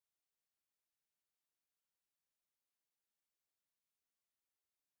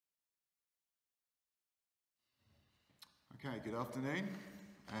Okay, good afternoon.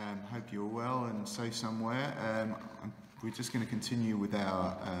 Hope you're well and safe somewhere. We're just going to continue with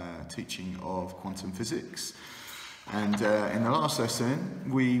our teaching of quantum physics. And in the last lesson,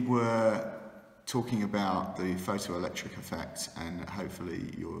 we were talking about the photoelectric effect, and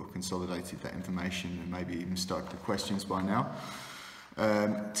hopefully you've consolidated that information and maybe even started the questions by now.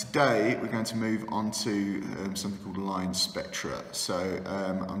 Today, we're going to move on to something called line spectra. So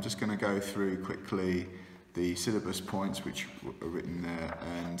I'm just going to go through quickly the syllabus points which are written there,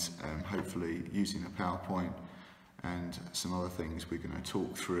 and hopefully using the PowerPoint and some other things we're going to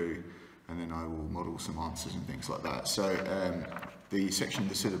talk through, and then I will model some answers and things like that. So the section of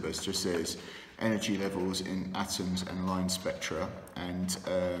the syllabus just says energy levels in atoms and line spectra, and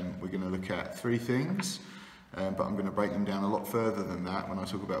we're going to look at three things, but I'm going to break them down a lot further than that when I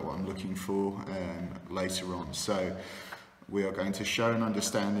talk about what I'm looking for later on. So we are going to show an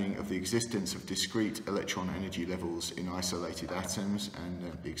understanding of the existence of discrete electron energy levels in isolated atoms,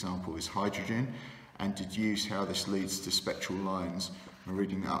 and the example is hydrogen, and deduce how this leads to spectral lines. I'm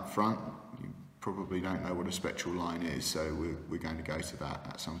reading that up front. You probably don't know what a spectral line is, so we're going to go to that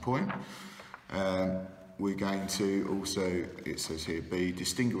at some point. We're going to also, it says here, B,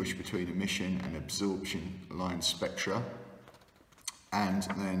 distinguish between emission and absorption line spectra. And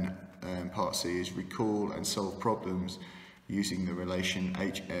then part C is recall and solve problems using the relation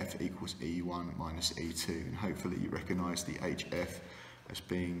HF equals E1 minus E2, and hopefully you recognise the HF as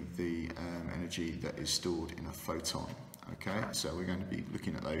being the energy that is stored in a photon. Okay, so we're going to be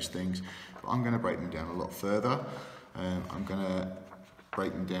looking at those things, but I'm going to break them down a lot further. I'm going to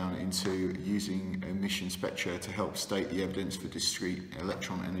break them down into using emission spectra to help state the evidence for discrete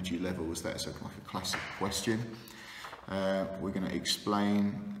electron energy levels. That's like a classic question. We're going to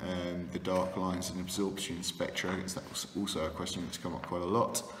explain the dark lines and absorption spectra. That's also a question that's come up quite a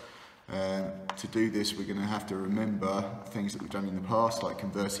lot. To do this, we're going to have to remember things that we've done in the past, like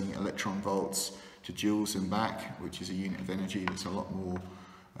converting electron volts to joules and back, which is a unit of energy that's a lot more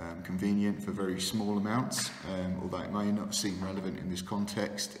convenient for very small amounts, although it may not seem relevant in this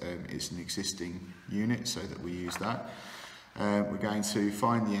context. It's an existing unit, so that we use that. We're going to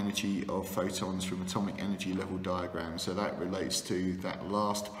find the energy of photons from atomic energy level diagrams, so that relates to that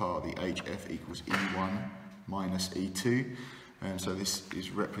last part, the HF equals E1 minus E2. So this is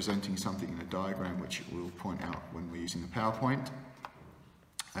representing something in a diagram which we'll point out when we're using the PowerPoint.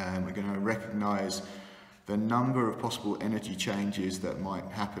 We're going to recognise the number of possible energy changes that might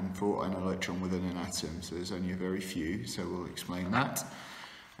happen for an electron within an atom. So there's only a very few, so we'll explain that.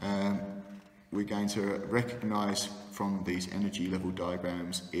 We're going to recognise from these energy level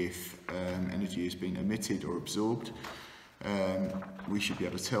diagrams if energy has been emitted or absorbed. We should be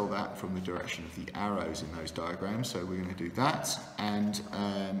able to tell that from the direction of the arrows in those diagrams, so we're going to do that. And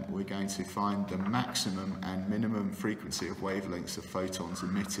we're going to find the maximum and minimum frequency of wavelengths of photons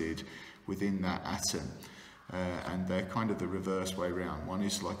emitted within that atom. And they're kind of the reverse way around. One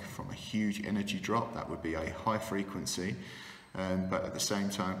is like from a huge energy drop, that would be a high frequency. But at the same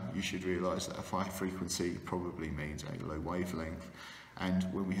time, you should realise that a high frequency probably means a low wavelength. And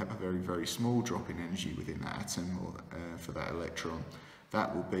when we have a very, very small drop in energy within that atom, or for that electron,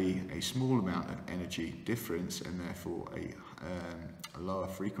 that will be a small amount of energy difference, and therefore a lower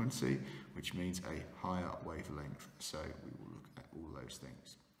frequency, which means a higher wavelength. So we will look at all those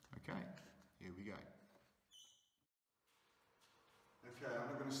things. Okay, here we go. Okay, I'm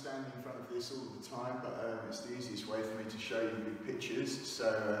not going to stand in front of this all the time, but it's the easiest way for me to show you big pictures, so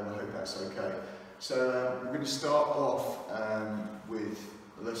I hope that's okay. So we're going to start off with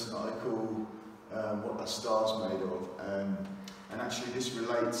a lesson that I call what a star's made of, and actually this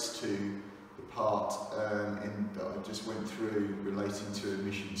relates to the part that I just went through relating to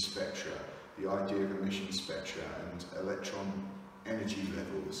emission spectra, the idea of emission spectra and electron energy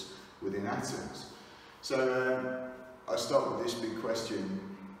levels within atoms. So I start with this big question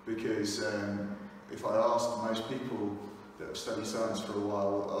because if I asked most people that have studied science for a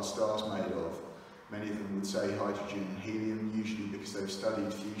while what are stars made of, many of them would say hydrogen and helium, usually because they've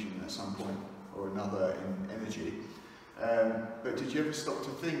studied fusion at some point or another in energy. But did you ever stop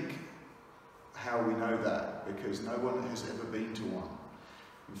to think how we know that? Because no one has ever been to one.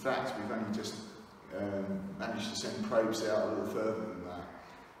 In fact, we've only just managed to send probes out a little further than that.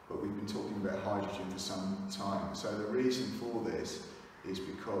 But we've been talking about hydrogen for some time. So the reason for this is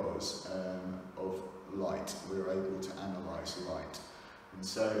because of light. We're able to analyse light. And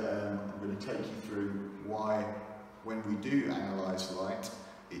so I'm going to take you through why, when we do analyse light,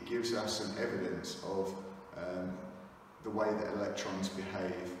 it gives us some evidence of the way that electrons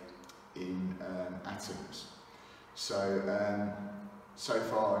behave in atoms. So, so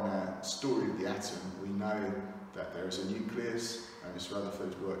far in our story of the atom, we know that there is a nucleus, and Mr.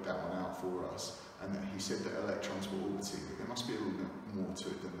 Rutherford worked that one out for us, and that he said that electrons were orbiting, but there must be a little bit more to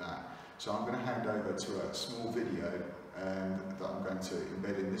it than that. So I'm going to hand over to a small video that I'm going to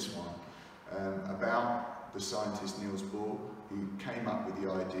embed in this one about the scientist Niels Bohr, who came up with the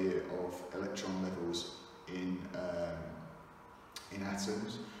idea of electron levels in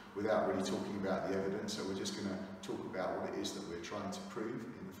atoms without really talking about the evidence. So we're just going to talk about what it is that we're trying to prove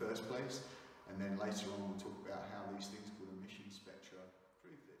in the first place, and then later on we'll talk about how these things called emission spectra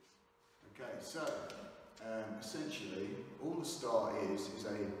prove this. Okay, so essentially all the star is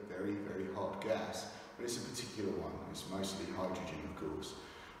a very, very hot gas, but it's a particular one. It's mostly hydrogen, of course,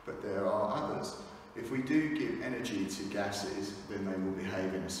 but there are others. If we do give energy to gases, then they will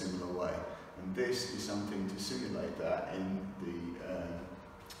behave in a similar way, and this is something to simulate that in the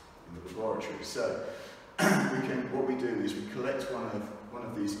laboratory. So what we do is we collect one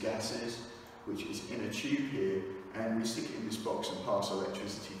of these gases, which is in a tube here, and we stick it in this box and pass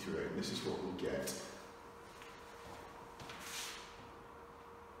electricity through it, and this is what we get. So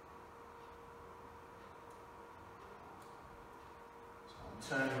I'm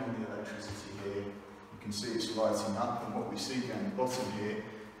turning on the electricity here. You can see it's lighting up, and what we see down the bottom here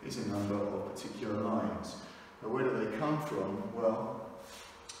is a number of particular lines. Now, where do they come from? Well,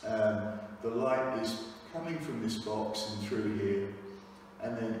 the light is coming from this box and through here,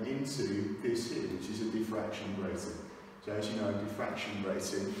 and then into this here, which is a diffraction grating. So as you know, diffraction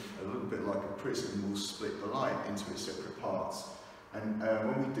grating, a little bit like a prism, will split the light into its separate parts. And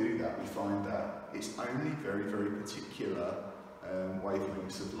when we do that, we find that it's only very, very particular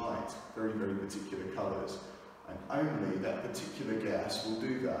wavelengths of light, very, very particular colours, and only that particular gas will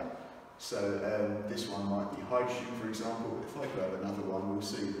do that. So this one might be hydrogen, for example. If I grab another one, we'll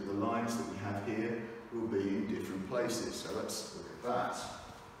see that the lines that we have here will be in different places. So let's look at that.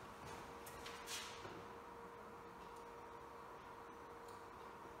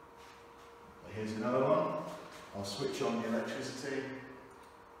 Here's another one. I'll switch on the electricity,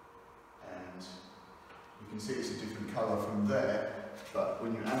 and you can see it's a different colour from there, but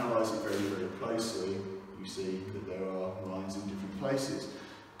when you analyse it very, very closely, you see that there are lines in different places.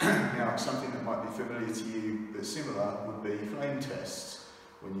 Now, something that might be familiar to you but similar would be flame tests.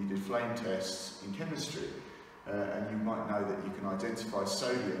 When you did flame tests in chemistry, and you might know that you can identify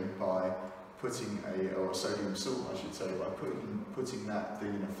sodium by putting or sodium salt, I should say, by putting that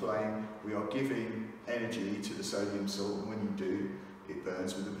thing in a flame. We are giving energy to the sodium salt, and when you do, it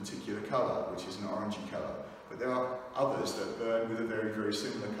burns with a particular colour, which is an orangey colour. But there are others that burn with a very, very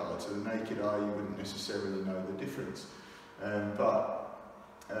similar colour. To the naked eye, you wouldn't necessarily know the difference.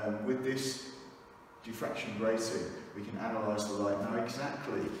 With this diffraction grating, we can analyse the light, know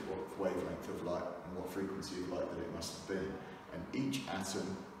exactly what wavelength of light and what frequency of light that it must have been. And each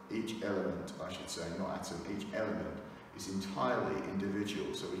atom, each element, I should say, not atom, each element is entirely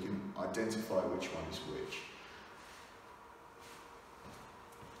individual, so we can identify which one is which.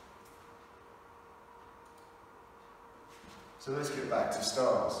 So let's get back to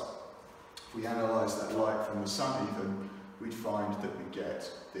stars. If we analyse that light from the sun even, we'd find that we get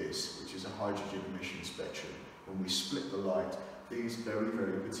this, which is a hydrogen emission spectrum. When we split the light, these very,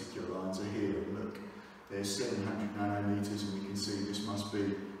 very particular lines are here, and look, there's 700 nanometers, and we can see this must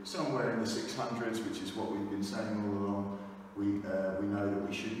be somewhere in the 600s, which is what we've been saying all along. We know that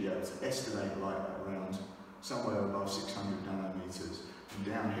we should be able to estimate light around somewhere above 600 nanometers. And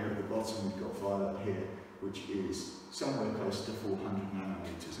down here at the bottom, we've got violet here, which is somewhere close to 400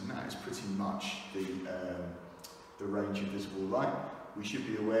 nanometers, and that is pretty much the range of visible light. We should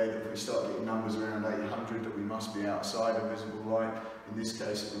be aware that if we start getting numbers around 800, that we must be outside of visible light. In this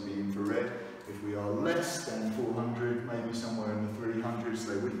case, it would be infrared. If we are less than 400, maybe somewhere in the 300s,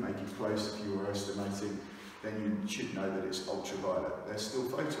 they wouldn't make it close if you were estimating, then you should know that it's ultraviolet. They're still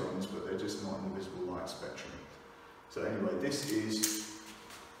photons, but they're just not in the visible light spectrum. So anyway, this is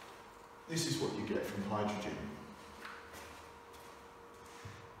what you get from hydrogen.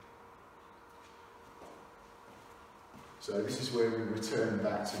 So this is where we return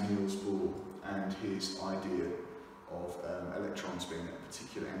back to Niels Bohr and his idea of electrons being at a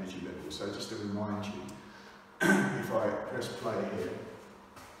particular energy level. So just to remind you, if I press play here,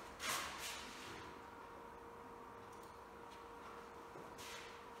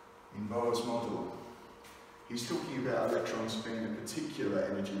 in Bohr's model, he's talking about electrons being at particular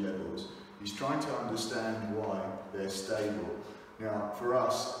energy levels. He's trying to understand why they're stable. Now, for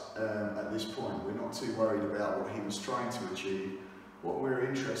us, at this point, we're not too worried about what he was trying to achieve. What we're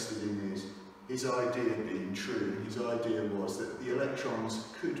interested in is his idea being true. His idea was that the electrons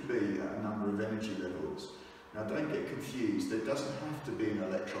could be at a number of energy levels, Now don't get confused, there doesn't have to be an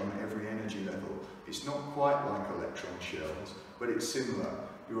electron at every energy level. It's not quite like electron shells, but it's similar.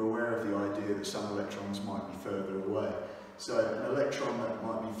 You're aware of the idea that some electrons might be further away. So an electron that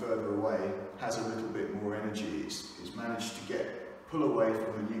might be further away has a little bit more energy. It's managed to pull away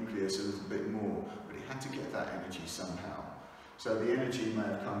from the nucleus a little bit more, but it had to get that energy somehow. So the energy may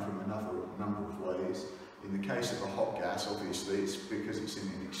have come from another number of ways. In the case of a hot gas, obviously, it's because it's in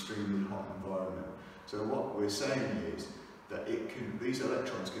an extremely hot environment. So what we're saying is that these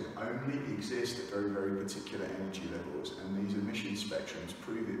electrons can only exist at very, very particular energy levels, and these emission spectrums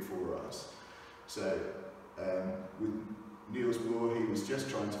prove it for us. So with Niels Bohr, he was just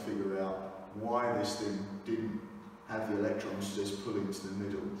trying to figure out why this thing didn't have the electrons just pull into the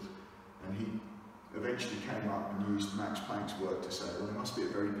middle, and he eventually came up and used Max Planck's work to say, well, there must be at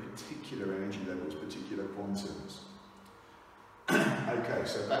very particular energy levels, particular quantums. Okay,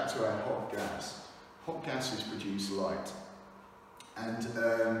 so back to our hot gas. Hot gases produce light, and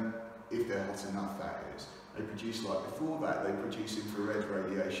if they're hot enough, that is, they produce light. Before that, they produce infrared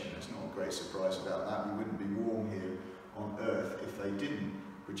radiation. There's not a great surprise about that. We wouldn't be warm here on Earth if they didn't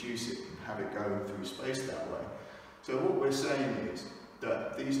produce it and have it go through space that way. So what we're saying is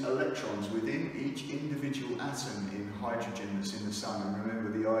that these electrons within each individual atom in hydrogen that's in the sun, and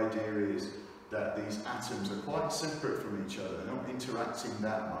remember the idea is that these atoms are quite separate from each other, they're not interacting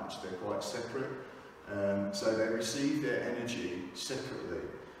that much, they're quite separate, so they receive their energy separately.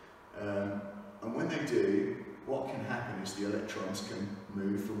 And when they do, what can happen is the electrons can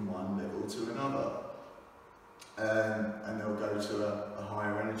move from one level to another, and they'll go to a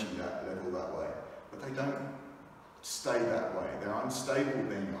higher energy level that way, but they don't stay that way. They're unstable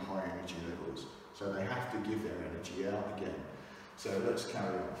being at high energy levels, so they have to give their energy out again. So let's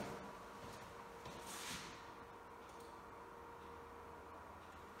carry on.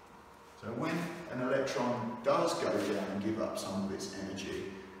 So when an electron does go down and give up some of its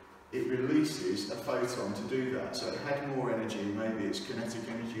energy, it releases a photon to do that. So it had more energy, maybe it's kinetic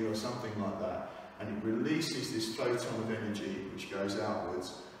energy or something like that, and it releases this photon of energy which goes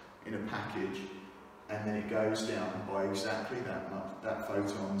outwards in a package, and then it goes down by exactly that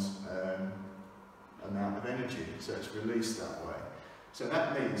photon's amount of energy. So it's released that way. So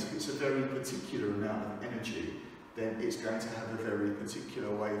that means if it's a very particular amount of energy, then it's going to have a very particular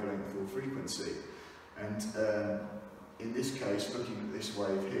wavelength or frequency. And in this case, looking at this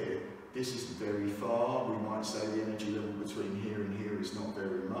wave here, this isn't very far. We might say the energy level between here and here is not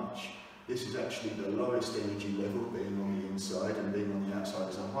very much. This is actually the lowest energy level, being on the inside, and being on the outside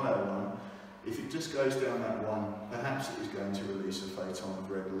is a higher one. If it just goes down that one, perhaps it is going to release a photon of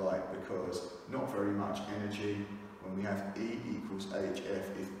red light, because not very much energy. When we have E equals HF,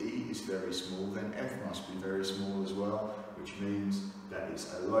 if E is very small, then F must be very small as well, which means that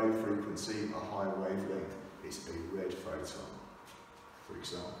it's a low frequency, a high wavelength, it's a red photon, for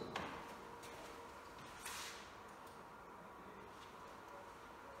example.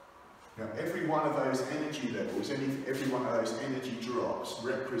 Now, every one of those energy levels, every one of those energy drops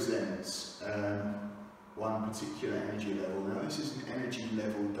represents one particular energy level. Now, this is an energy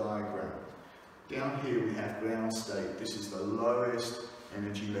level diagram. Down here we have ground state. This is the lowest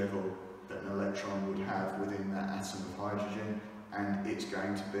energy level that an electron would have within that atom of hydrogen, and it's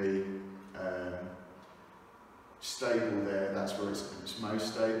going to be stable there. That's where it's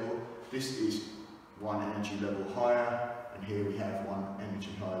most stable. This is one energy level higher, and here we have one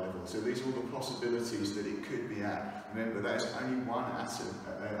energy high level. So these are all the possibilities that it could be at. Remember, there's only one atom,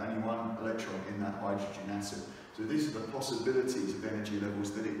 only one electron in that hydrogen atom. So these are the possibilities of energy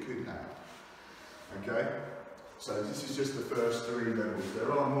levels that it could have. Okay? So this is just the first three levels.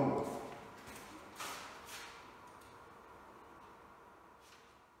 There are more.